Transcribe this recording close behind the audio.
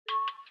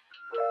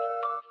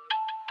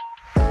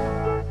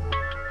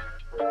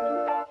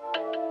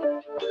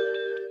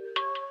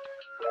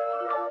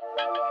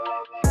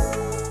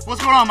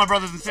What's going on, my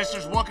brothers and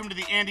sisters? Welcome to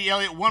the Andy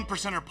Elliott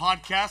 1%er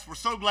podcast. We're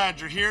so glad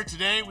you're here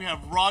today. We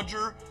have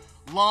Roger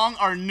Long,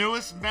 our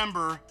newest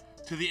member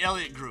to the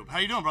Elliott group. How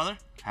you doing, brother?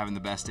 Having the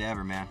best day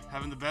ever, man.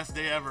 Having the best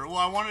day ever. Well,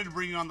 I wanted to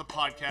bring you on the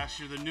podcast.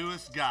 You're the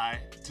newest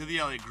guy to the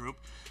Elliott group.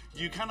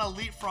 You kind of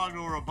leapfrogged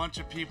over a bunch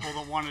of people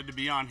that wanted to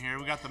be on here.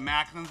 We got the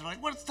Macklins. They're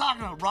like, what's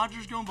talking about?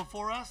 Roger's going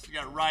before us. You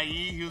got Rai.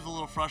 He was a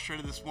little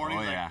frustrated this morning.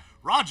 Oh, He's yeah. like,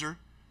 Roger?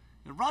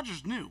 And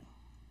Roger's new.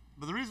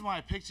 But the reason why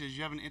I picked you is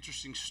you have an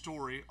interesting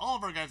story. All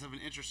of our guys have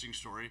an interesting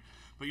story.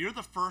 But you're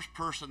the first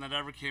person that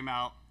ever came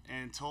out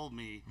and told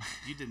me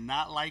you did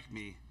not like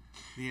me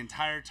the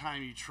entire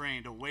time you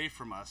trained away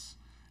from us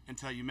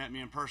until you met me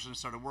in person and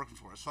started working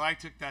for us. So I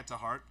took that to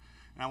heart,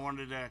 and I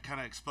wanted to kind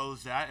of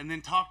expose that and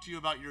then talk to you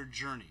about your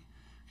journey.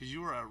 Because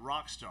you were a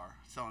rock star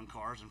selling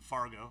cars in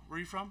Fargo. Where are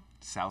you from?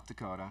 South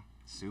Dakota,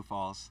 Sioux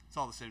Falls. It's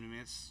all the same to me.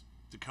 It's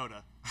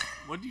Dakota.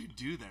 What do you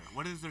do there?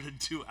 What is there to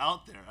do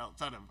out there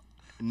outside of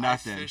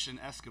Nothing. ice fish and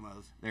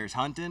Eskimos? There's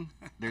hunting,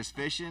 there's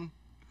fishing,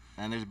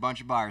 and there's a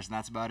bunch of bars, and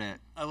that's about it.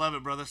 I love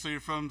it, brother. So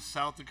you're from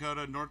South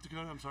Dakota, North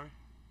Dakota? I'm sorry?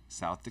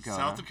 South Dakota.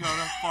 South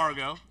Dakota,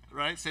 Fargo,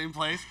 right? Same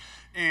place.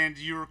 And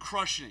you're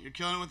crushing it. You're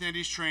killing it with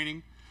Andy's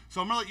training.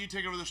 So I'm going to let you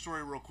take over the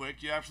story real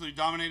quick. You absolutely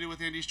dominated with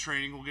Andy's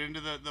training. We'll get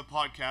into the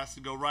podcast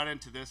and go right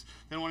into this.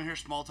 They don't want to hear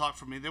small talk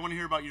from me. They want to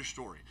hear about your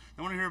story.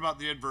 They want to hear about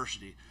the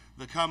adversity,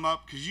 the come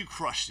up, because you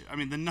crushed it. I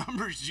mean, the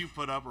numbers you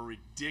put up are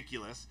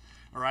ridiculous.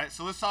 All right,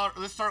 so let's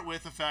start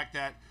with the fact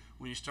that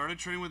when you started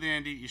training with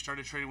Andy, you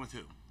started training with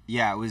who?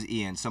 Yeah, it was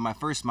Ian. So my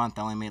first month,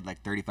 I only made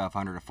like $3,500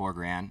 to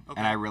 $4,000. Okay.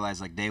 And I realized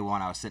like day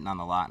one, I was sitting on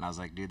the lot, and I was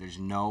like, dude, there's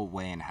no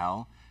way in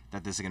hell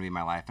that this is going to be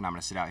my life, and I'm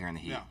going to sit out here in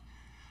the heat. Yeah.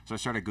 So I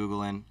started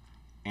Googling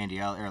Andy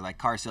Elliott, or like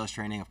car sales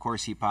training. Of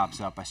course, he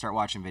pops up. I start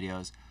watching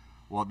videos.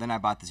 Well, then I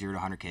bought the 0 to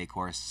 100K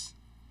course.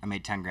 I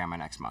made $10,000 my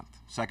next month.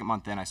 Second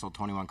month in, I sold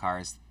 21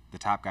 cars. The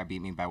top guy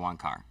beat me by one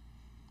car.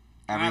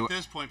 And at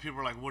this point, people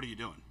are like, what are you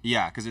doing?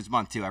 Yeah, because it's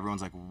month 2.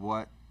 Everyone's like,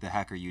 what the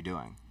heck are you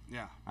doing?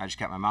 Yeah. I just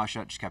kept my mouth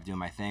shut, just kept doing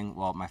my thing.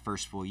 Well, my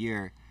first full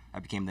year, I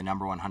became the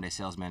 #1 Hyundai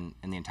salesman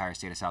in the entire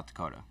state of South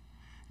Dakota.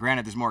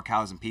 Granted, there's more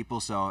cows than people,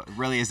 so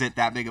really, is it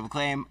that big of a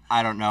claim?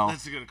 I don't know.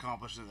 That's a good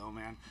accomplishment, though,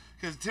 man.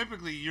 Because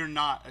typically, you're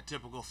not a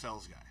typical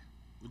sales guy.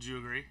 Would you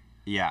agree?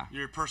 Yeah.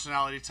 Your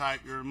personality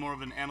type, you're more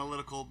of an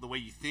analytical, the way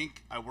you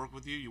think. I work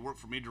with you. You work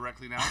for me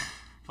directly now.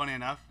 Funny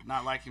enough,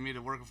 not liking me to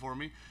work for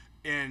me.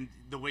 And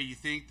the way you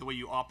think, the way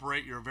you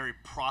operate, you're very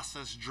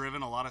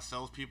process-driven. A lot of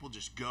salespeople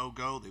just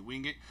go, they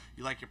wing it.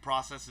 You like your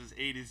processes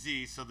A to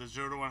Z. So the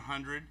 0 to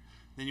 100,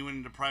 then you went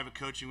into private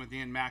coaching with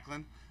Ian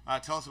Macklin.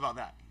 Tell us about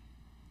that.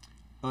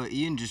 Well,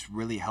 Ian just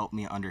really helped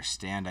me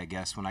understand, I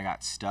guess, when I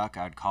got stuck,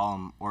 I'd call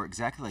him, or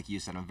exactly like you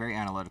said, I'm very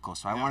analytical,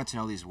 so I wanted to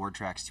know these word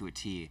tracks to a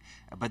T.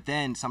 But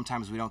then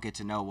sometimes we don't get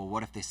to know, well,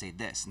 what if they say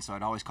this? And so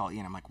I'd always call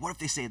Ian. I'm like, what if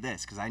they say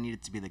this? Because I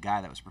needed to be the guy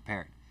that was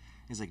prepared.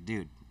 He's like,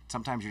 dude,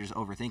 sometimes you're just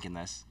overthinking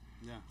this.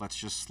 Yeah. Let's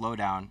just slow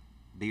down,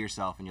 be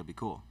yourself, and you'll be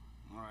cool.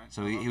 All right.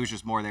 So he was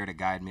just more there to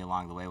guide me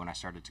along the way when I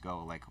started to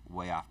go like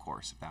way off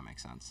course, if that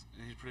makes sense.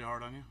 And he's pretty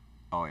hard on you?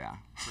 Oh, yeah.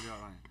 Pretty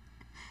hard on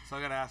you. So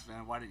I got to ask,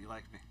 man, why didn't you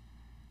like me?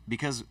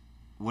 Because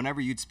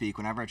whenever you'd speak,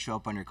 whenever I'd show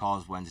up on your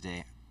calls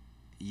Wednesday,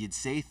 you'd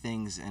say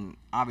things, and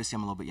obviously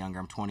I'm a little bit younger.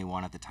 I'm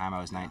 21 at the time.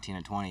 I was 19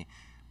 and 20.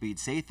 But you'd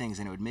say things,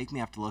 and it would make me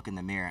have to look in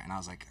the mirror, and I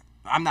was like,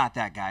 I'm not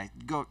that guy.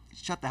 Go,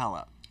 shut the hell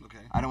up. Okay.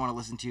 I don't want to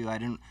listen to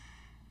you.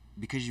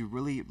 Because you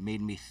really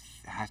made me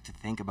have to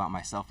think about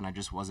myself, and I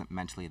just wasn't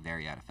mentally there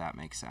yet, if that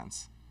makes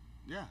sense.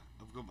 Yeah,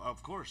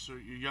 of course. So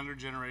you're younger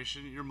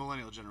generation, you're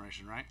millennial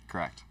generation, right?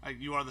 Correct.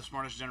 You are the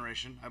smartest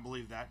generation. I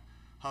believe that.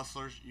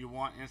 Hustlers, you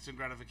want instant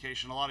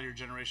gratification. A lot of your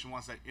generation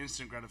wants that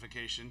instant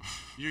gratification.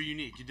 You're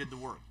unique. You did the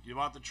work. You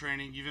bought the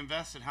training. You've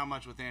invested how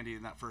much with Andy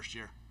in that first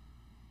year?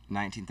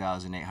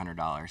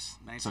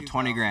 $19,800. So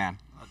 20 grand.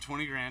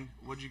 20 grand.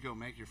 What'd you go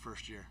make your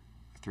first year?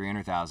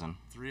 300,000.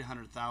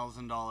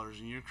 $300,000,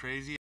 and you're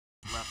crazy.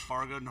 Left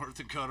Fargo, North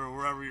Dakota, or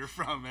wherever you're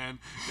from, man,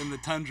 in the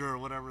tundra or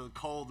whatever, the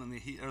cold and the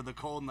heat, or the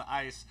cold and the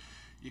ice.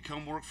 You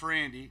come work for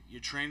Andy.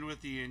 You trained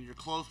with Ian. You're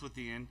close with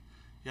Ian.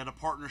 You had a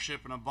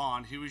partnership and a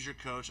bond. He was your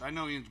coach. I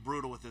know Ian's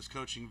brutal with his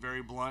coaching,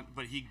 very blunt,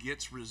 but he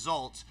gets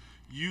results.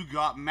 You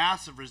got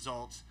massive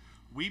results.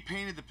 We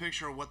painted the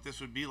picture of what this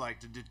would be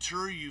like to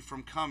deter you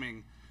from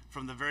coming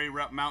from the very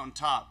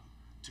mountaintop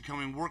to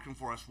coming working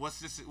for us.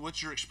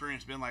 What's your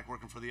experience been like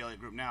working for the Elliott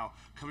Group now,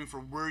 coming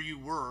from where you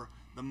were,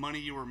 the money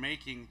you were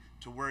making,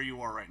 to where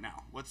you are right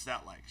now? What's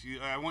that like?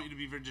 I want you to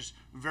be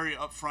very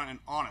upfront and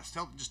honest.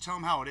 Just tell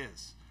them how it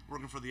is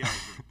working for the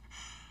Elliott Group.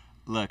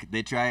 Look,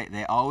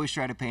 they always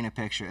try to paint a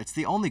picture. It's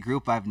the only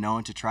group I've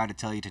known to try to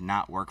tell you to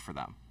not work for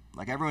them.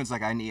 Like, everyone's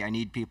like, I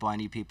need people, and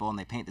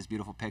they paint this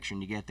beautiful picture,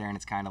 and you get there, and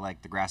it's kind of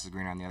like the grass is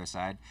greener on the other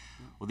side.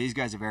 Yeah. Well, these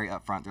guys are very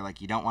upfront. They're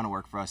like, you don't want to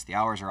work for us. The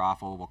hours are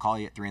awful. We'll call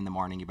you at 3 in the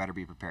morning. You better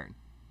be prepared.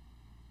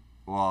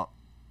 Well,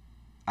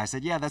 I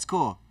said, yeah, that's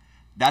cool.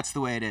 That's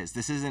the way it is.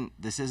 This isn't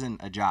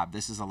a job.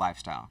 This is a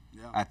lifestyle.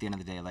 Yeah. At the end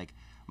of the day, like,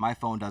 my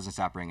phone doesn't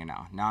stop ringing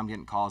now. Now I'm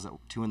getting calls at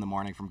 2 in the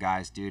morning from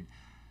guys, dude,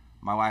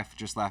 my wife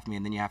just left me,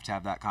 and then you have to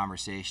have that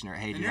conversation, or,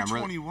 hey, and dude, you're I'm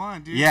really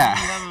 21, dude. Yeah.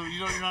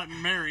 You're not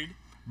married.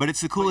 But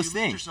it's the coolest but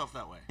you thing. yourself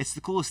that way. It's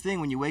the coolest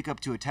thing when you wake up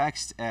to a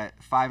text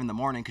at 5 in the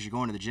morning because you're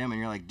going to the gym, and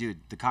you're like, dude,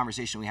 the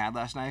conversation we had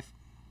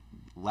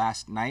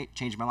last night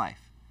changed my life.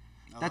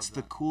 That's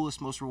the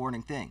coolest, most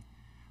rewarding thing.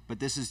 But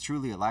this is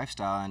truly a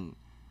lifestyle, and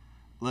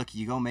look,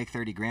 you go make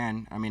 30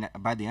 grand. I mean,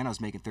 by the end, I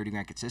was making 30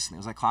 grand consistently. It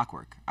was like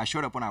clockwork. I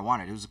showed up when I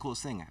wanted. It was the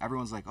coolest thing.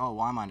 Everyone's like, oh,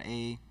 well, I'm on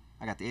A.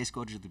 I got the A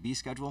schedule, the B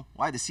schedule.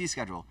 Why the C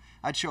schedule?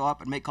 I'd show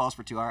up, I'd make calls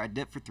for 2 hours, I'd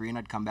dip for 3, and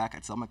I'd come back,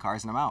 I'd sell my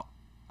cars, and I'm out.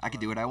 I could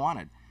do what I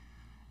wanted.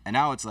 And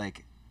now it's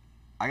like,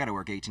 I got to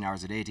work 18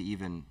 hours a day to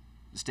even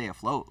stay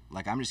afloat.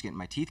 Like, I'm just getting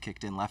my teeth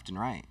kicked in left and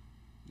right.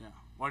 Yeah.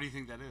 Why do you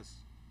think that is?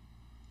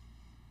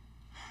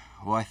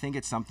 Well, I think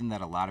it's something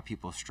that a lot of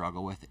people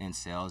struggle with in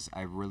sales.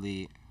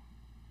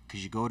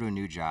 Because you go to a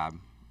new job,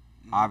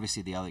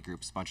 obviously the Elliott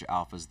Group's a bunch of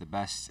alphas, the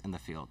best in the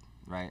field,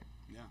 right?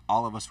 Yeah.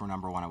 All of us were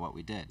number one at what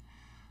we did.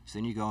 So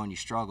then you go and you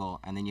struggle,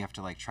 and then you have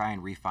to like try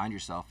and refine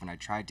yourself. And I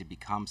tried to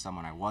become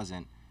someone I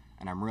wasn't,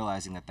 and I'm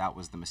realizing that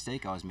was the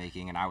mistake I was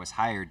making, and I was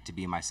hired to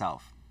be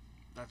myself.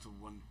 That's 1,000%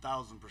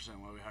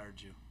 why we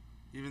hired you.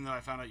 Even though I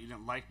found out you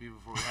didn't like me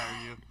before we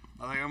hired you,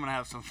 I was like, I'm going to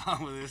have some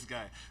fun with this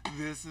guy.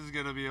 This is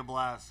going to be a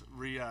blast,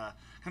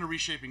 kind of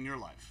reshaping your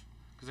life.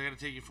 Because I got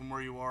to take you from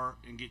where you are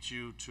and get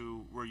you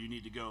to where you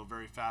need to go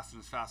very fast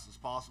and as fast as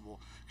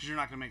possible. Because you're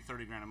not going to make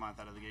 30 grand a month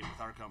out of the gate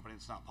with our company.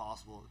 It's not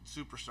possible.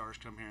 Superstars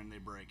come here and they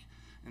break.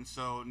 And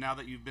so now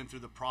that you've been through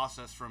the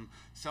process from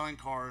selling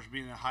cars,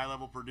 being a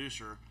high-level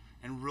producer,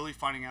 and really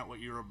finding out what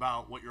you're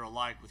about, what you're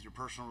like with your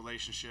personal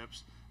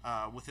relationships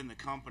within the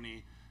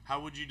company,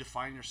 how would you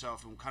define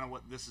yourself and kind of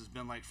what this has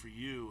been like for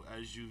you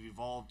as you've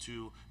evolved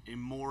to a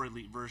more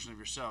elite version of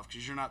yourself?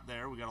 Because you're not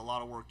there. We got a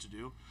lot of work to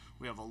do.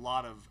 We have a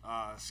lot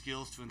of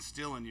skills to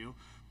instill in you.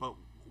 But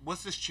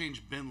what's this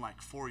change been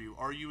like for you?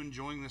 Are you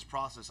enjoying this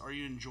process? Are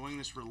you enjoying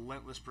this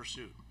relentless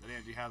pursuit that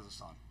Andy has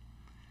us on?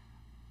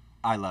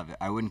 I love it.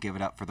 I wouldn't give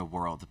it up for the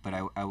world, but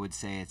I would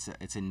say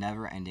it's a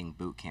never-ending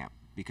boot camp.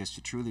 Because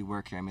to truly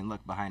work here, I mean,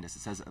 look behind us.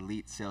 It says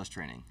elite sales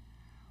training.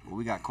 Well,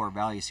 we got core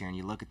values here, and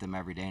you look at them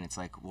every day, and it's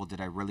like, well,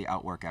 did I really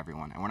outwork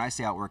everyone? And when I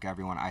say outwork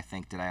everyone, I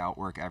think, did I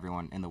outwork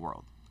everyone in the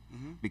world?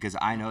 Mm-hmm. Because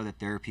I know that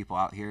there are people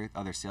out here,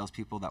 other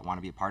salespeople that want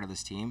to be a part of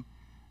this team,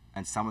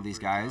 and some of these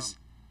guys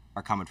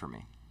are coming for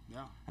me.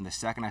 Yeah. And the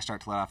second I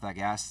start to let off that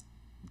gas,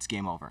 it's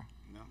game over.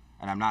 Yeah.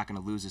 And I'm not going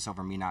to lose this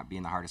over me not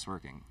being the hardest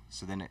working.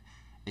 So then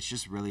it's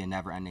just really a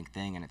never-ending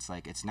thing, and it's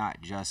like, it's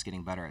not just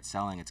getting better at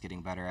selling, it's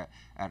getting better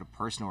at a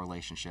personal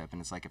relationship.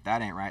 And it's like, if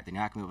that ain't right, then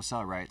you're not going to be able to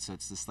sell right. So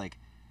it's this like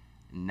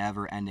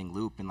never-ending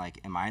loop, and like,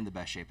 am I in the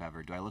best shape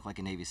ever? Do I look like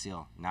a Navy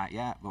SEAL? Not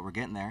yet, but we're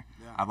getting there.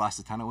 Yeah. I've lost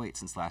a ton of weight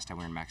since last time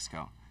we were in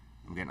Mexico.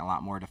 I'm getting a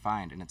lot more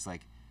defined, and it's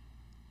like,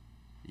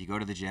 you go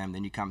to the gym,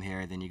 then you come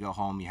here, then you go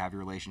home, you have your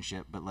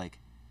relationship, but like,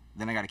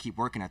 then I got to keep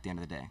working at the end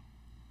of the day.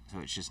 So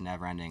it's just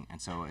never-ending, and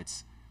so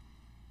it's,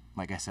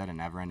 like I said, a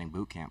never-ending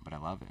boot camp, but I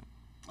love it.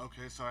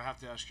 Okay, so I have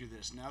to ask you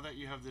this. Now that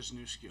you have this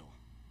new skill,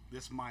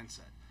 this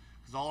mindset,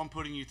 because all I'm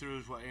putting you through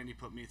is what Andy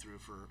put me through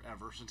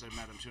forever, since I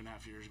met him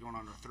 2.5 years, going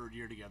on our 3rd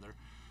year together,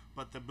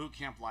 but the boot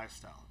camp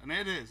lifestyle. And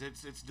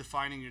it's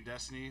defining your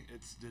destiny.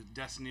 It's the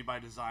destiny by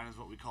design is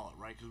what we call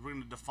it, right? Because we're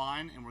going to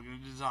define and we're going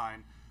to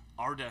design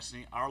our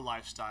destiny, our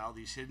lifestyle,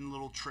 these hidden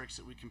little tricks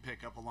that we can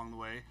pick up along the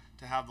way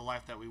to have the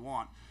life that we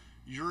want.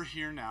 You're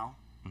here now.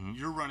 Mm-hmm.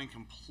 You're running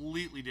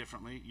completely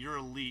differently. You're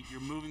elite.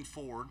 You're moving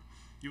forward.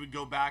 You would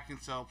go back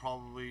and sell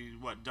probably,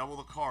 double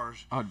the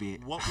cars. What would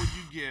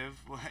you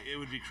give? Well, it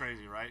would be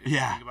crazy, right? If you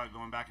think about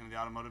going back into the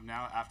automotive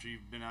now after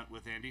you've been out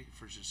with Andy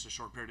for just a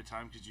short period of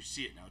time, because you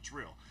see it now. It's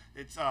real.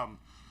 It's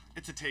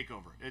a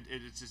takeover.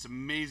 It's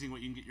amazing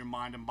what you can get your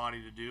mind and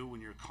body to do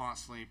when you're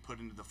constantly put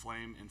into the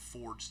flame and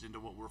forged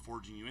into what we're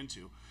forging you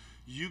into.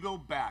 You go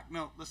back.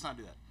 No, let's not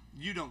do that.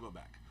 You don't go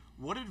back.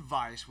 What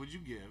advice would you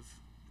give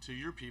to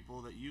your people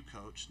that you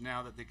coach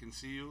now that they can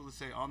see you, let's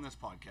say, on this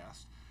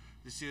podcast,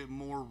 to see it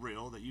more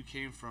real, that you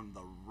came from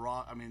the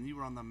raw, I mean, you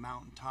were on the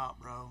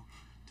mountaintop, bro,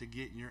 to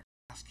getting your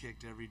ass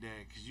kicked every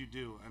day, because you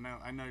do.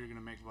 I know you're going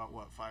to make about,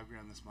 $5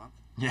 grand this month?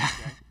 Yeah.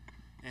 Okay.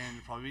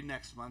 And probably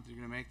next month you're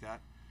going to make that.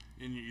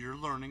 And you're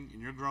learning,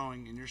 and you're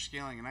growing, and you're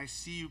scaling, and I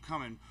see you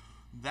coming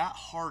that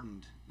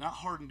hardened, not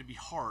hardened to be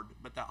hard,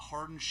 but that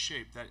hardened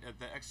shape, that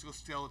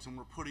exoskeleton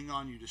we're putting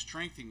on you to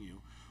strengthen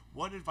you.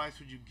 What advice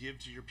would you give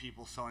to your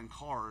people selling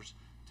cars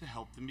to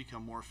help them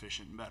become more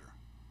efficient and better?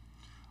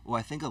 Well,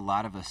 I think a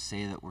lot of us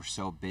say that we're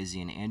so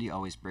busy, and Andy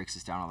always breaks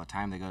us down all the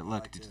time. They go,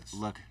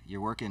 look,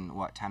 you're working,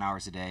 10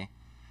 hours a day.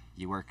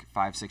 You work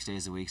 5-6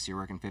 days a week, so you're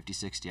working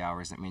 50-60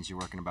 hours. That means you're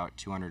working about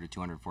 200 to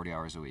 240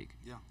 hours a week.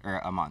 Yeah.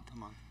 Or a month.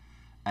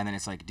 And then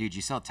it's like, dude,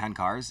 you sell 10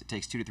 cars. It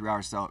takes 2 to 3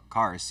 hours to sell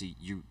cars, so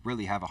you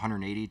really have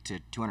 180 to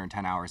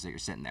 210 hours that you're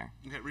sitting there.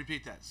 Okay,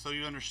 repeat that so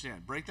you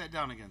understand. Break that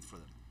down again for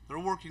them. They're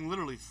working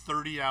literally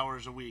 30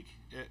 hours a week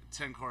at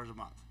 10 cars a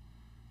month.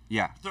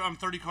 Yeah.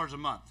 30 cars a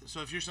month.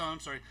 So if you're selling,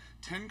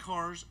 10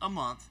 cars a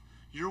month,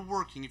 You're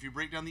working, if you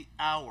break down the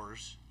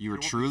hours, You were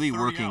truly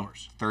working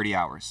hours. 30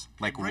 hours.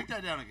 Okay, like break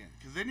that down again,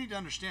 because they need to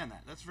understand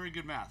that. That's very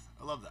good math.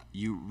 I love that.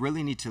 You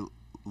really need to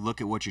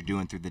look at what you're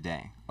doing through the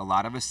day. A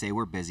lot of us say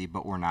we're busy,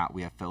 but we're not.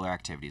 We have filler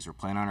activities. We're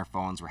playing on our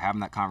phones. We're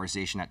having that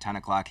conversation at 10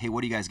 o'clock. Hey,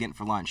 what are you guys getting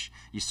for lunch?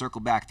 You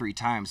circle back 3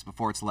 times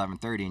before it's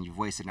 11:30, and you've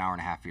wasted an hour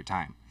and a half of your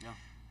time. Yeah.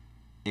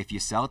 If you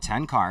sell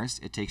 10 cars,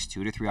 it takes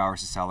 2 to 3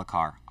 hours to sell a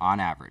car on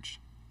average.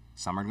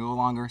 Some are going to go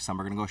longer, some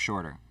are going to go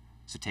shorter.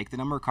 So take the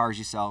number of cars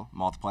you sell,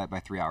 multiply it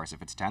by 3 hours.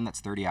 If it's 10, that's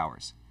 30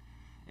 hours.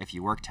 If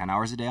you work 10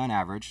 hours a day on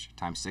average,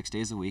 times 6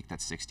 days a week,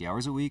 that's 60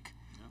 hours a week,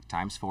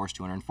 times 4 is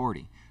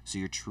 240. So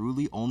you're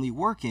truly only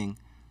working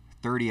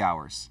 30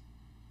 hours,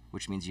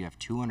 which means you have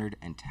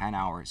 210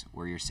 hours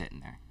where you're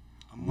sitting there.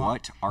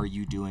 What are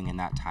you doing in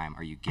that time?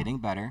 Are you getting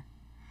better?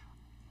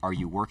 Are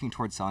you working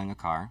towards selling a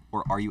car?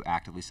 Or are you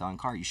actively selling a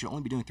car? You should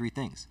only be doing 3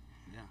 things.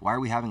 Yeah. Why are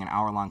we having an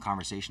hour-long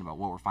conversation about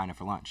what we're finding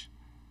for lunch?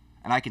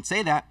 And I can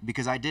say that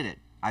because I did it.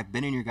 I've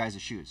been in your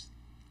guys' shoes.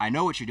 I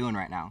know what you're doing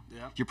right now.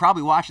 Yeah. You're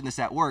probably watching this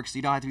at work, so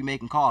you don't have to be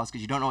making calls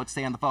because you don't know what to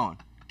say on the phone.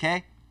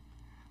 Okay?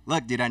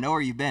 Look, dude, I know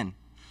where you've been.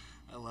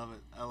 I love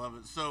it. I love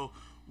it. So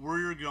where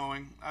you're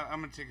going, I'm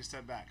going to take a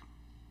step back.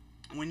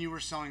 When you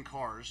were selling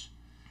cars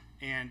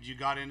and you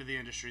got into the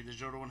industry, the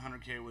 0 to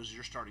 100K was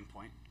your starting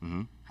point.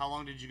 Mm-hmm. How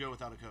long did you go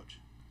without a coach?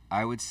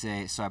 I would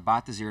say, so I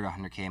bought the 0 to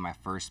 100K my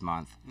first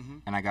month, Mm-hmm.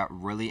 and I got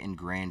really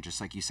ingrained, just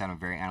like you said, I'm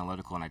very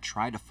analytical, and I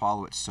tried to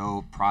follow it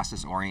so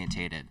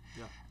process-orientated.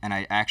 Yeah. And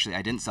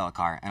I didn't sell a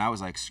car, and I was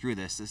like, screw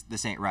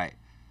this ain't right.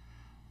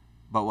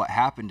 But what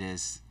happened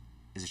is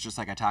it's just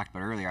like I talked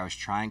about earlier, I was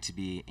trying to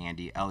be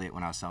Andy Elliott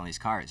when I was selling these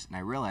cars, and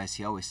I realized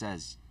he always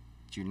says,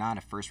 you're not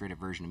a first-rated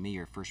version of me,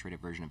 you're a first-rated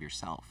version of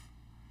yourself.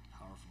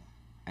 Powerful.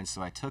 And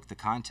so I took the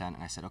content,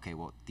 and I said, okay,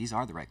 well, these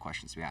are the right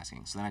questions to be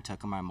asking. So then I took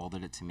them, I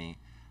molded it to me.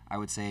 I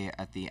would say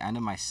at the end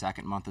of my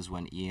second month is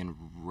when Ian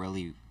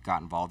really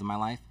got involved in my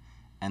life,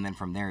 and then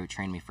from there he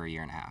trained me for a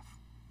year and a half.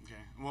 Okay.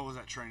 And what was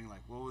that training like?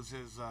 What was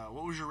his?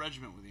 What was your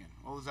regiment with Ian?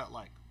 What was that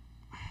like?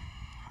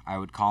 I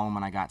would call him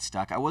when I got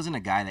stuck. I wasn't a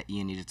guy that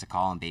Ian needed to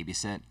call and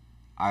babysit.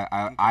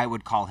 I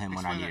would call him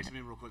when I needed. Explain that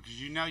to me real quick, because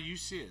you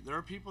see it. There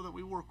are people that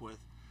we work with.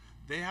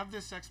 They have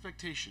this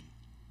expectation.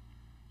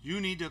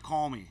 You need to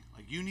call me.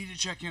 Like, you need to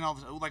check in all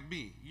the time. Like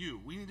me,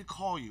 we need to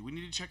call you. We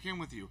need to check in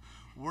with you.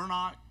 We're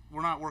not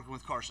working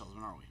with car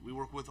salesmen, are we? We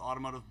work with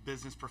automotive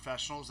business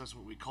professionals. That's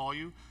what we call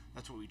you.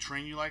 That's what we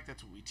train you like.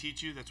 That's what we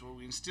teach you. That's what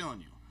we instill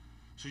in you.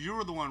 So you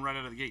were the one right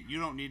out of the gate. You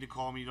don't need to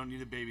call me. You don't need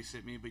to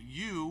babysit me. But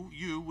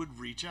you would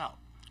reach out.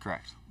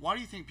 Correct. Why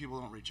do you think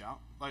people don't reach out?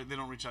 Like, they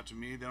don't reach out to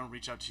me. They don't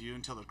reach out to you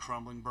until they're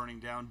crumbling, burning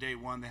down. Day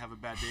 1, they have a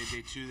bad day.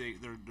 Day 2,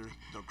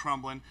 they're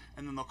crumbling,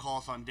 and then they'll call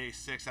us on day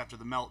 6 after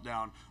the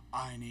meltdown.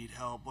 I need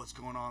help. What's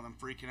going on? I'm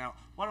freaking out.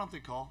 Why don't they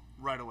call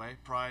right away?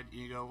 Pride,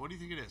 ego. What do you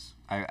think it is?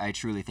 I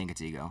truly think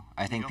it's ego.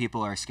 I think Ego?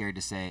 people are scared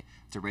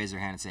to raise their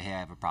hand and say, hey, I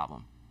have a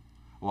problem.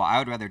 Well, I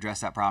would rather address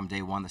that problem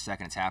day 1 the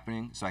second it's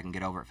happening so I can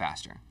get over it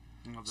faster.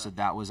 So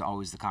that was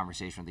always the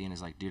conversation with Ian,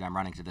 is like, dude, I'm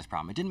running into this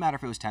problem. It didn't matter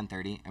if it was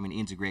 10:30. I mean,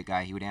 Ian's a great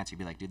guy. He would answer. He'd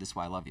be like, dude, this is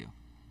why I love you.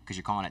 Because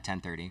you're calling at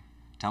 10:30.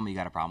 Tell me you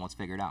got a problem. Let's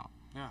figure it out.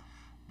 Yeah.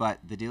 But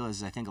the deal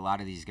is, I think a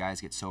lot of these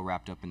guys get so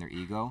wrapped up in their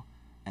ego,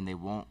 and they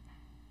won't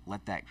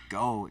let that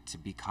go to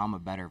become a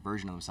better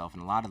version of themselves.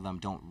 And a lot of them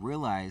don't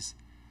realize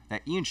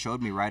that Ian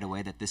showed me right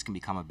away that this can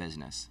become a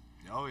business.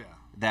 Oh, yeah.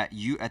 That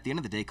you, at the end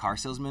of the day, car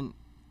salesmen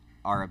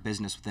are a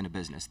business within a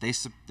business. They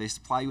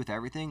supply you with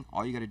everything.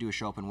 All you got to do is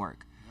show up and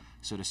work.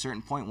 So at a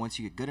certain point, once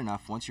you get good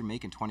enough, once you're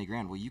making 20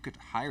 grand, well, you could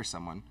hire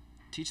someone,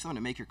 teach someone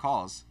to make your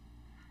calls,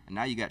 and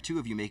now you got 2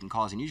 of you making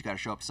calls, and you just got to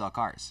show up to sell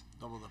cars.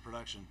 Double the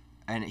production.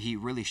 And he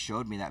really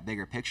showed me that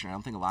bigger picture. I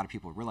don't think a lot of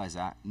people realize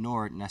that,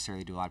 nor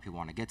necessarily do a lot of people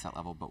want to get to that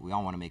level, but we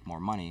all want to make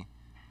more money.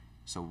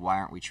 So why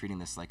aren't we treating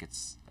this like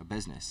it's a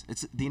business?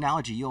 It's the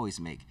analogy you always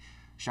make.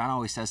 Sean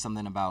always says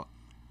something about,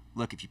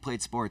 look, if you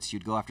played sports,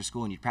 you'd go after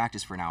school and you'd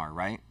practice for an hour,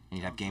 right? And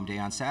you'd have game day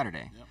on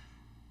Saturday. Yep.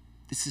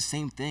 It's the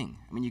same thing.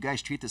 I mean, you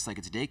guys treat this like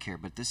it's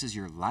daycare, but this is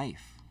your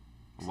life.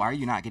 Why are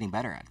you not getting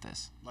better at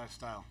this?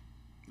 Lifestyle.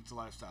 It's a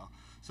lifestyle.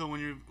 So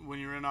when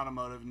you're in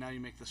automotive, now you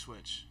make the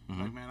switch.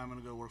 Mm-hmm. Like, man, I'm gonna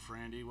go work for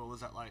Andy. What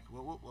was that like?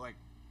 What like?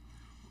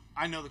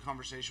 I know the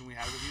conversation we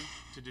had with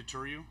you to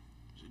deter you.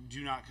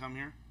 Do not come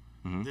here.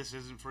 Mm-hmm. This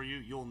isn't for you.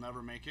 You'll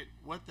never make it.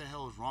 What the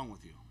hell is wrong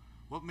with you?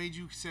 What made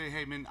you say,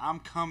 hey, man, I'm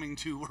coming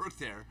to work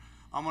there.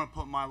 I'm going to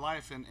put my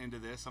life into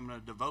this. I'm going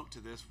to devote to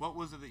this. What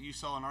was it that you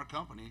saw in our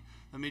company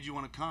that made you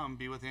want to come,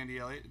 be with Andy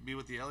Elliott, be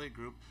with the Elliott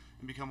Group,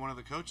 and become one of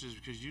the coaches?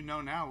 Because you know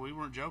now, we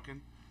weren't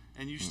joking.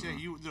 And you stay.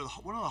 You're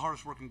one of the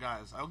hardest working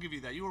guys. I'll give you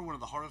that. You are one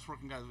of the hardest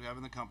working guys we have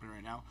in the company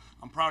right now.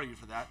 I'm proud of you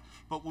for that.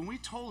 But when we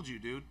told you,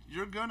 dude,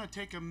 you're gonna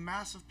take a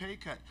massive pay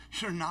cut.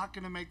 You're not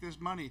gonna make this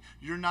money.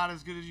 You're not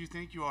as good as you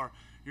think you are.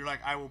 You're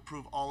like, I will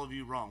prove all of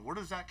you wrong. Where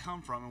does that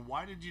come from? And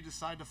why did you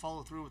decide to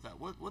follow through with that?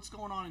 What's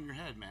going on in your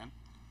head, man?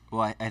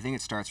 Well, I think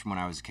it starts from when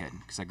I was a kid,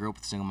 because I grew up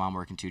with a single mom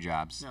working 2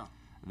 jobs. Yeah.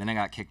 Then I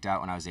got kicked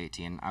out when I was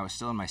 18. I was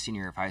still in my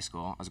senior year of high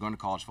school. I was going to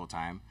college full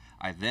time.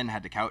 I then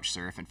had to couch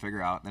surf and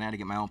figure out. Then I had to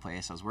get my own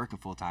place. I was working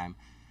full time.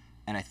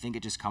 And I think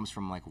it just comes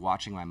from like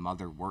watching my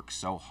mother work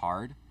so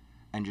hard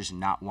and just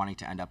not wanting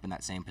to end up in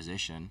that same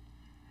position.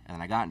 And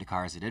then I got into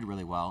cars, I did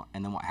really well.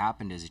 And then what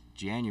happened is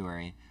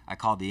January, I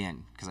called the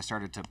inn because I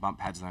started to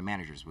bump heads with my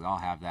managers. We all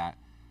have that.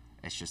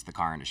 It's just the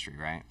car industry,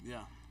 right?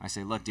 Yeah. I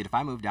say, look, dude, if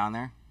I move down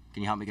there,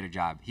 can you help me get a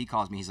job? He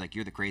calls me. He's like,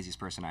 you're the craziest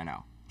person I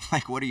know.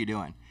 Like, what are you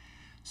doing?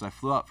 So I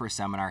flew out for a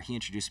seminar. He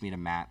introduced me to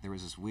Matt. There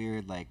was this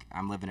weird, like,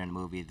 I'm living in a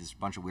movie. There's a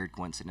bunch of weird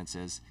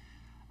coincidences.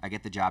 I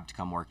get the job to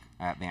come work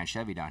at Van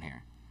Chevy down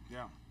here.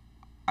 Yeah.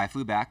 I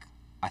flew back.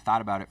 I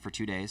thought about it for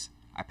 2 days.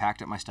 I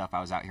packed up my stuff. I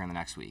was out here in the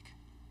next week.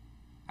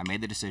 I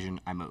made the decision.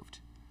 I moved.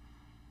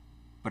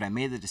 But I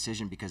made the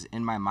decision because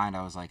in my mind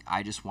I was like,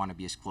 I just want to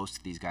be as close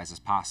to these guys as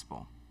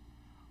possible.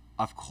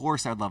 Of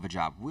course I'd love a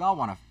job. We all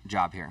want a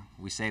job here.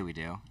 We say we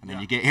do. And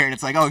then you get here and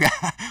it's like, oh, God,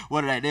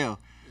 what did I do?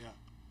 Yeah.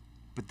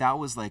 But that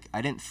was like,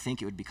 I didn't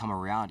think it would become a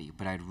reality,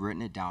 but I'd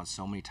written it down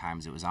so many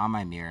times. It was on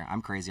my mirror.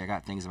 I'm crazy. I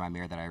got things in my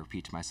mirror that I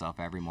repeat to myself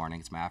every morning.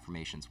 It's my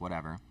affirmations,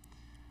 whatever.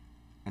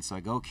 And so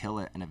I go kill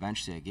it, and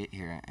eventually I get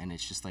here, and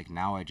it's just like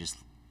now I just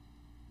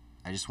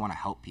want to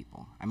help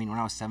people. I mean, when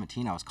I was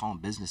 17, I was calling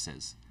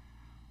businesses.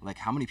 Like,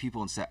 how many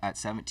people at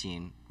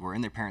 17 were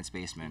in their parents'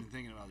 basement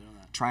Thinking about doing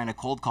that. trying to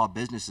cold call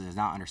businesses,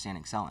 not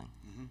understanding selling?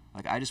 Mm-hmm.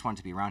 Like, I just wanted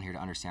to be around here to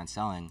understand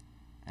selling,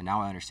 and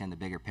now I understand the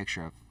bigger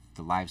picture of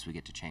the lives we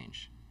get to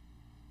change.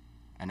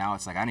 And now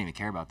it's like, I don't even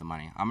care about the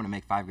money. I'm going to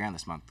make $5,000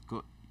 this month.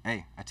 Cool.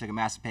 Hey, I took a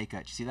massive pay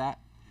cut. You see that?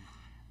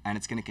 And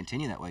it's going to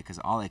continue that way because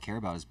all I care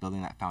about is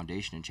building that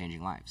foundation and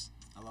changing lives.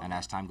 And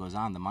as time goes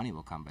on, the money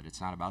will come, but it's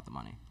not about the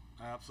money.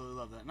 I absolutely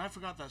love that. And I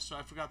forgot that. So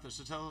I forgot this.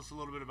 So tell us a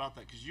little bit about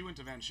that because you went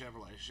to Van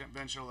Chevrolet.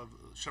 Van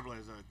Chevrolet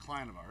is a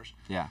client of ours.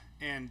 Yeah.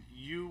 And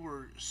you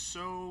were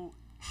so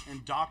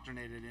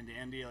indoctrinated into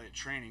Andy Elliott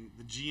training.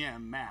 The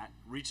GM, Matt,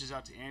 reaches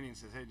out to Andy and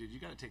says, hey, dude, you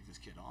got to take this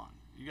kid on.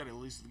 You got to at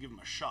least give him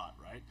a shot,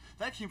 right?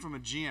 That came from a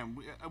GM.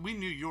 We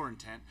knew your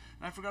intent.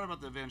 And I forgot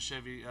about the Van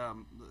Chevy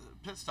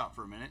pit stop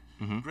for a minute.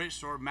 Mm-hmm. Great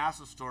store,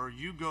 massive store.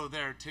 You go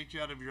there, take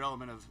you out of your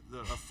element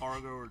of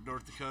Fargo or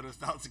North Dakota,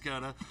 South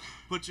Dakota,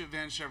 put you at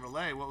Van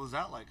Chevrolet. What was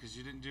that like? Because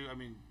you didn't do, I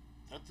mean,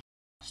 that's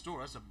a store.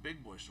 That's a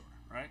big boy store,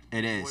 right?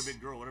 It big is. Boy, big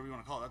girl, whatever you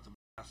want to call it. That's a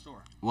big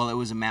store. Well, it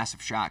was a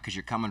massive shock because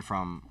you're coming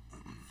from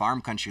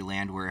farm country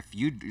land where if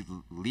you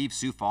leave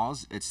Sioux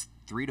Falls, it's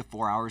 3 to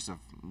 4 hours of,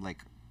 like,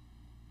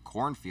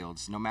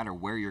 cornfields, no matter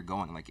where you're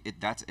going. Like,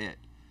 that's it.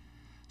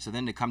 So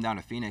then to come down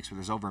to Phoenix where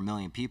there's over 1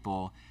 million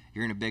people,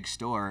 you're in a big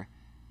store,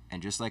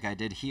 and just like I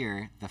did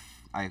here,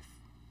 I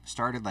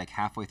started like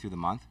halfway through the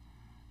month.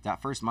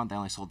 That first month I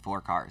only sold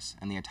 4 cars,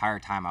 and the entire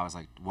time I was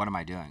like, what am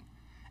I doing?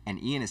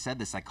 And Ian has said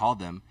this. I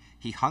called him.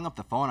 He hung up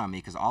the phone on me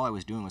because all I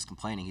was doing was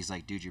complaining. He's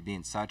like, dude, you're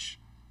being such,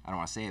 I don't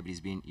want to say it, but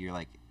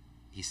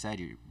he said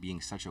you're being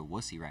such a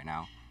wussy right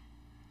now.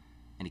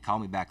 And he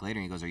called me back later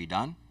and he goes, are you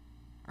done?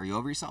 Are you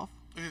over yourself?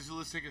 Okay, so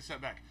let's take a step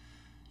back.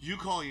 You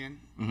call in,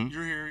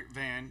 you're here,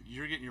 Van,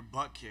 you're getting your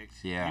butt kicked.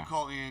 Yeah. You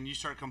call in, you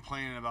start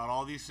complaining about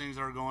all these things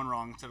that are going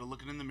wrong instead of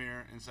looking in the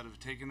mirror, instead of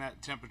taking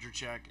that temperature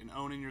check and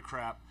owning your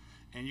crap,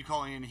 and you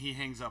call in and he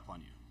hangs up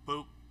on you.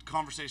 Boop,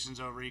 conversation's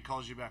over, he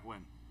calls you back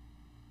when?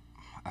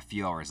 A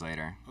few hours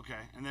later. Okay,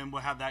 and then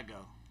how'd that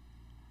go?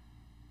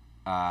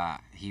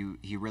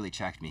 He really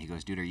checked me. He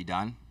goes, dude, are you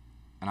done?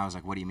 And I was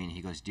like, what do you mean?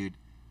 He goes, dude,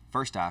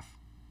 first off,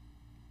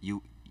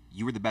 you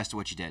were the best at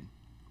what you did.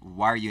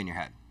 Why are you in your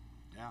head?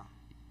 Yeah.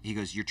 He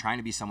goes, you're trying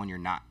to be someone you're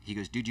not. He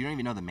goes, dude, you don't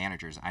even know the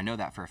managers. I know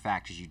that for a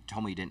fact because you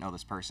told me you didn't know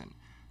this person.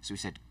 So he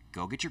said,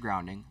 go get your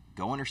grounding,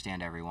 go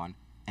understand everyone,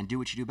 and do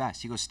what you do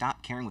best. He goes,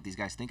 stop caring what these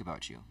guys think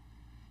about you.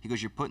 He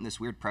goes, you're putting this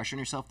weird pressure on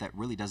yourself that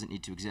really doesn't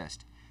need to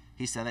exist.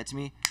 He said that to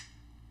me.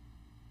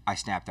 I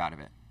snapped out of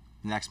it.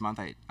 The next month,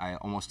 I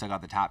almost took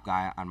out the top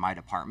guy on my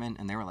department,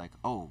 and they were like,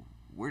 oh,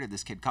 where did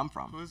this kid come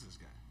from? Who is this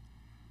guy?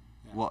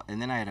 Yeah. Well,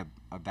 and then I had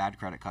a bad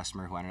credit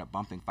customer who ended up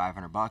bumping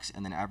 $500,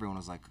 and then everyone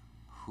was like,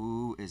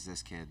 who is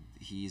this kid?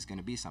 He's going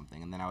to be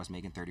something. And then I was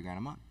making $30,000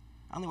 a month.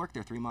 I only worked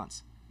there 3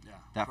 months. Yeah.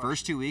 That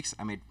first 2 weeks,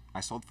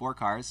 I sold 4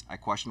 cars. I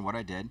questioned what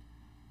I did.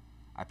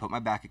 I put my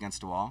back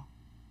against a wall.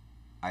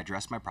 I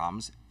addressed my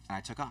problems, and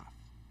I took off.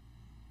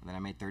 And then I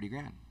made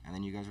 $30,000. And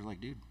then you guys were like,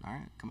 dude, all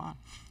right, come on.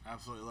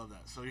 Absolutely love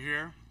that. So you're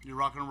here, you're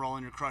rocking and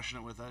rolling, you're crushing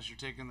it with us. You're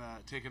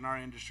taking our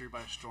industry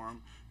by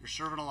storm. You're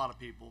serving a lot of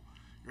people.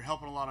 You're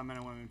helping a lot of men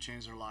and women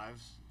change their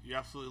lives. You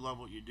absolutely love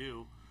what you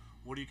do.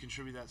 What do you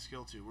contribute that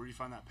skill to? Where do you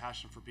find that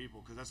passion for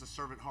people? Because that's a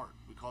servant heart.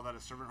 We call that a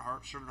servant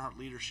heart. Servant heart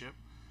leadership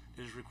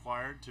is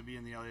required to be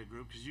in the Elliott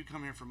Group because you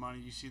come here for money.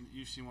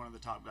 You've seen one of the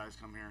top guys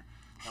come here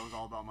that was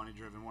all about money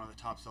driven, one of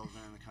the top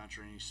salesmen in the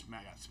country, and he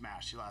got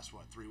smashed. He lasted,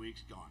 3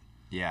 weeks? Gone.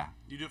 Yeah.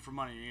 You do it for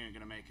money, you ain't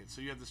going to make it.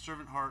 So you have the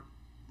servant heart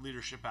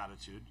leadership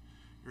attitude.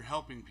 You're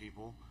helping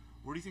people.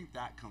 Where do you think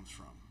that comes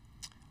from?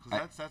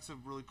 Because that's a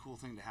really cool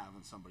thing to have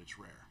in somebody. It's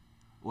rare.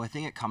 Well, I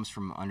think it comes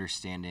from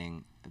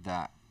understanding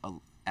that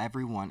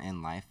everyone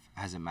in life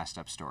has a messed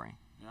up story.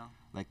 Yeah.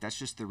 Like, that's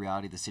just the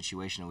reality of the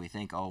situation. And we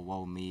think, oh,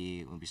 woe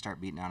me, when we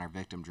start beating on our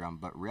victim drum.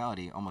 But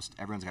reality, almost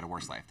everyone's got a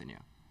worse life than you.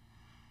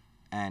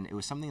 And it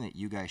was something that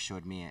you guys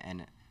showed me.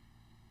 And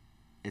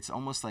it's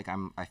almost like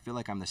I feel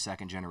like I'm the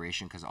second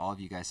generation, because all of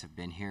you guys have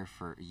been here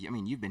for, I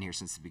mean, you've been here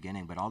since the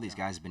beginning, but all these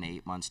guys have been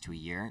 8 months to a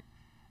year,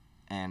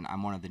 and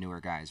I'm one of the newer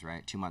guys,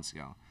 right, 2 months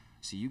ago.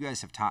 So you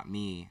guys have taught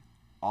me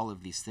all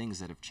of these things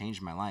that have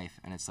changed my life,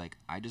 and it's like,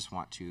 I just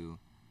want to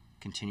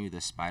continue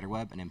this spider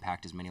web and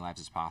impact as many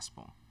lives as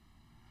possible.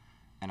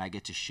 And I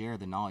get to share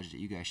the knowledge that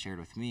you guys shared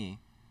with me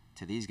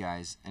to these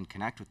guys and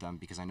connect with them,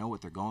 because I know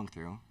what they're going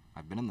through.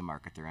 I've been in the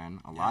market they're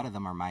in. A lot of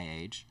them are my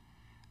age,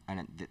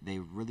 and they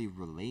really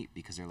relate,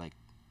 because they're like,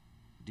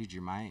 dude,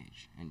 you're my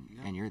age,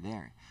 and you're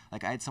there.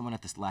 Like, I had someone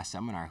at this last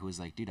seminar who was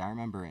like, dude, I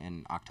remember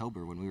in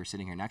October when we were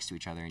sitting here next to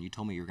each other, and you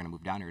told me you were going to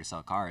move down here to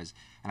sell cars,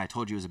 and I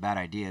told you it was a bad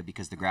idea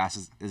because the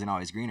grass isn't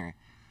always greener.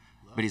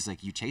 But he's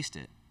like, you chased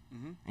it.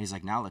 And he's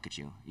like, now look at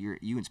you.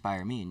 You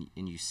inspire me,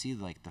 and you see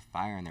like the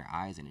fire in their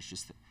eyes, and it's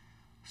just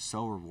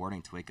so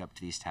rewarding to wake up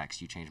to these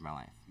texts. You changed my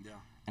life. Yeah.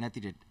 And at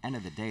the end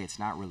of the day, it's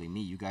not really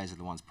me. You guys are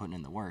the ones putting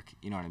in the work.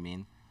 You know what I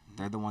mean?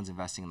 They're the ones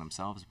investing in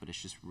themselves, but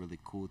it's just really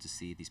cool to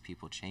see these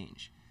people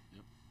change.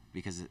 Yep.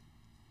 Because,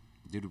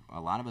 dude, a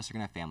lot of us are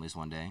going to have families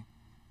one day,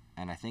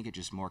 and I think it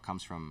just more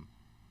comes from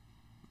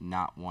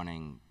not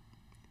wanting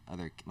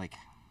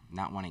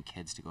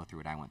kids to go through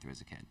what I went through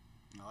as a kid.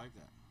 I like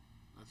that.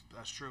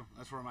 That's true.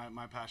 That's where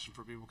my passion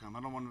for people come.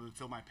 I don't want them to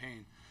feel my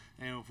pain.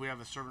 And if we have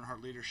a servant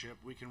heart leadership,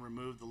 we can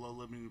remove the low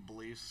limiting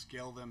beliefs,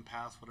 scale them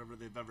past whatever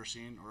they've ever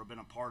seen or been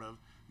a part of,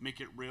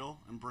 make it real,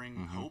 and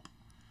bring hope.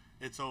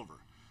 It's over.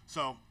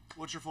 So,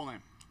 what's your full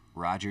name?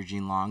 Roger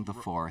Gene Long the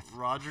Fourth.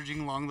 Roger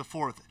Gene Long the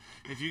Fourth.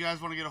 If you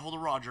guys want to get a hold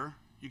of Roger,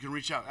 you can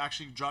reach out.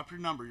 Actually, drop your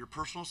number, your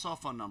personal cell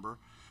phone number.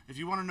 If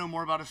you want to know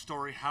more about his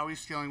story, how he's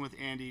scaling with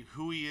Andy,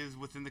 who he is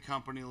within the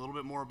company, a little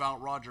bit more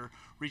about Roger,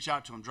 reach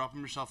out to him. Drop him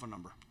your cell phone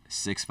number.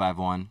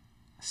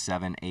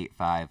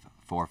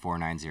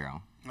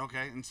 651-785-4490.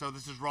 Okay, and so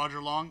this is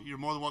Roger Long. You're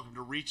more than welcome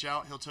to reach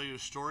out. He'll tell you a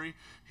story.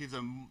 He's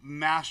a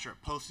master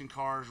at posting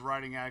cars,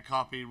 writing ad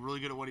copy, really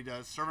good at what he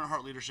does. Servant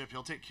heart leadership.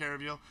 He'll take care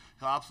of you.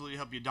 He'll absolutely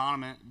help you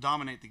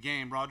dominate the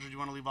game. Roger, do you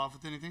want to leave off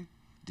with anything?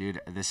 Dude,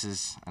 and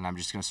I'm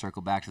just going to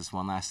circle back to this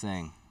one last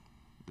thing.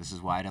 This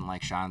is why I didn't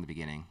like Sean in the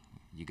beginning.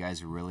 You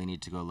guys really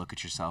need to go look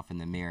at yourself in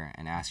the mirror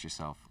and ask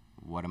yourself,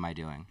 what am I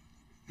doing?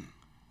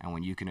 And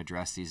when you can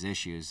address these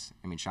issues,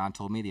 I mean, Sean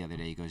told me the other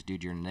day, he goes,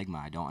 dude, you're an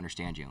enigma. I don't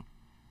understand you.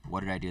 What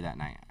did I do that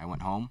night? I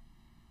went home.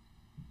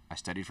 I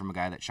studied from a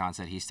guy that Sean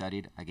said he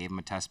studied. I gave him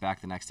a test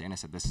back the next day, and I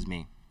said, this is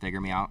me. Figure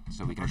me out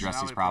so we can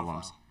address these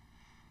problems.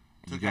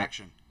 Took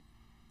action.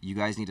 You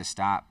guys need to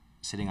stop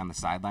sitting on the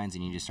sidelines,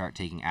 and you need to start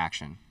taking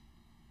action.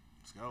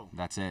 Let's go.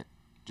 That's it.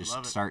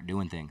 Just start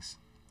doing things.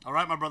 All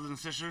right, my brothers and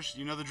sisters,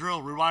 you know the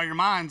drill. Rewire your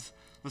minds.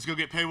 Let's go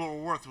get paid what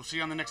we're worth. We'll see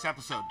you on the next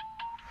episode.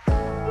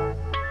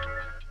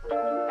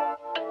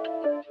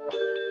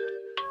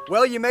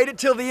 Well, you made it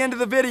till the end of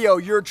the video.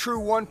 You're a true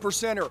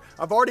 1%er.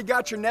 I've already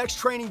got your next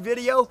training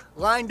video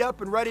lined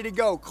up and ready to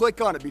go. Click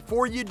on it.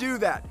 Before you do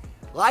that,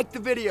 like the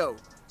video,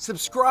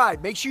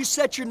 subscribe, make sure you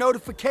set your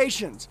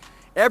notifications.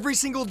 Every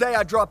single day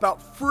I drop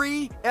out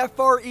free,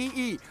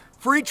 F-R-E-E,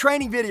 free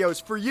training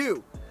videos for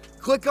you.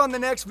 Click on the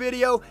next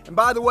video, and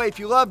by the way, if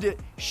you loved it,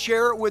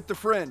 share it with a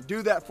friend.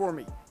 Do that for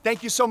me.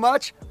 Thank you so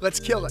much. Let's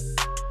kill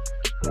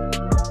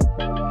it.